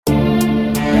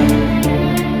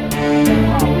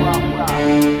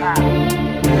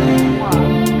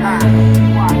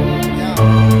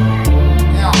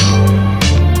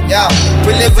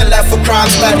live a life of crime,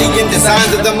 studying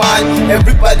designs of the mind.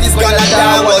 Everybody's gonna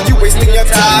die while you wasting your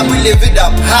time. We live it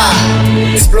up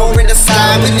high, exploring the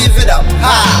sign. We live it up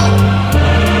high.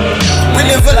 We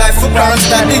live a life of crime,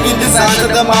 studying designs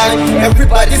of the mind.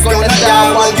 Everybody's gonna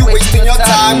die while you wasting your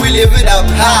time. We live it up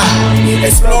high,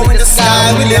 exploring the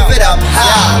sign. We live it up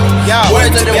high.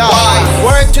 Word to the wise,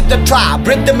 word to the tribe,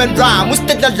 rhythm and rhyme. We're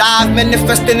still alive,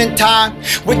 manifesting in time.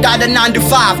 Without a 9 to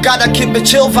 5, gotta keep it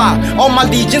chill vibe. All my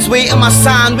legions waiting my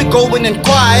sign. We going in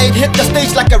quiet, hit the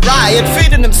stage like a riot,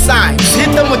 feeding them signs.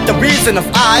 Hit them with the reason of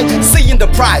I, seeing the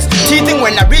prize. Teething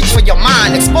when I reach for your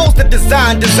mind. Expose the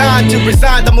design, designed to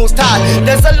resign the most high.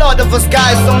 There's a lot of us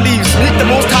guys on leaves, meet the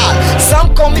most high.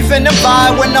 Some call me Venom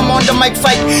by when I'm on the mic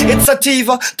fight. It's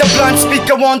Sativa, the blunt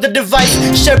speaker on the device.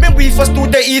 Sharing reefers through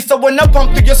the ether when I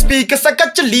pump to your speakers. I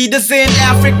got your leaders in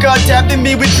Africa tapping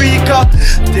me with Rika.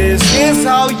 This is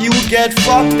how you get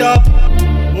fucked up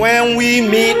when we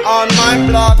meet on my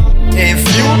block. If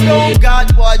you don't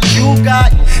got what you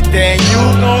got, then you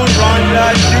gon' run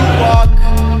like you walk.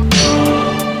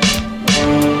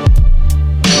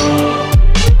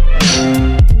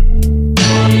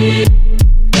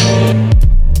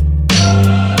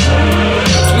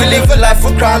 We live a life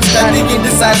of crime, standing in the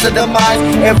size of the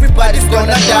mind. Everybody's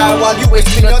gonna die while you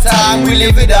wasting your time. We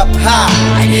live it up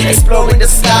high, exploring the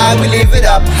sky. We live it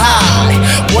up high,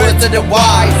 words of the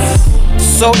wise.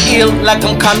 So ill, like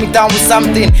I'm coming down with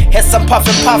something. Had some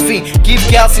puffin', give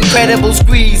girls incredible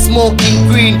squeeze. Smoking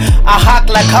green, I hack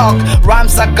like Hulk.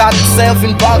 Rhymes I got self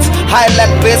in box. High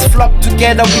like bass, flock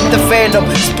together with the venom.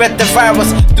 Spread the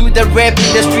virus, do the rap in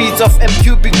the streets of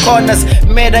cubic corners.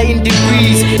 Meta in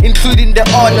degrees, including the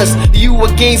honors. You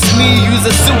against me, use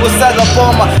a suicidal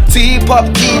bomber. To hip hop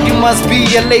kid, you must be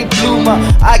a late bloomer.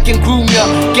 I can groom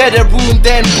ya, get a room,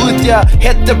 then put ya.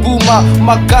 Hit the boomer,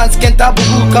 my guns can double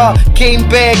hookah. Came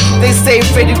back, they say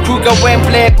Freddy Krueger went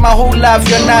black. My whole life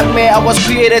you're not mad, I was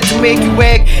created to make you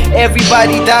wag.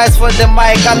 Everybody dies for the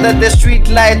mic under the street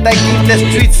light. I give the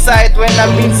street side when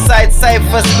I'm inside.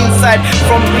 Cyphers inside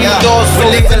from windows. We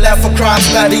live a life of crime,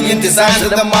 studying designs of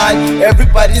the mind.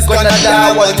 Everybody's gonna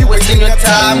die while you wasting your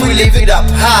time. We live it up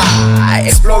high,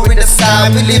 exploring the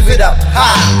sign. We live it up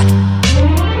high.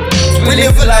 We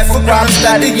live a life of crime,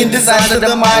 studying designs of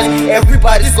the mind.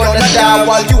 Everybody's gonna die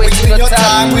while you wasting your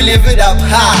time. We live it up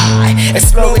high,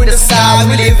 exploring the sky.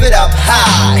 We live it up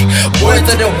high, words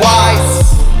of the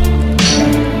wise.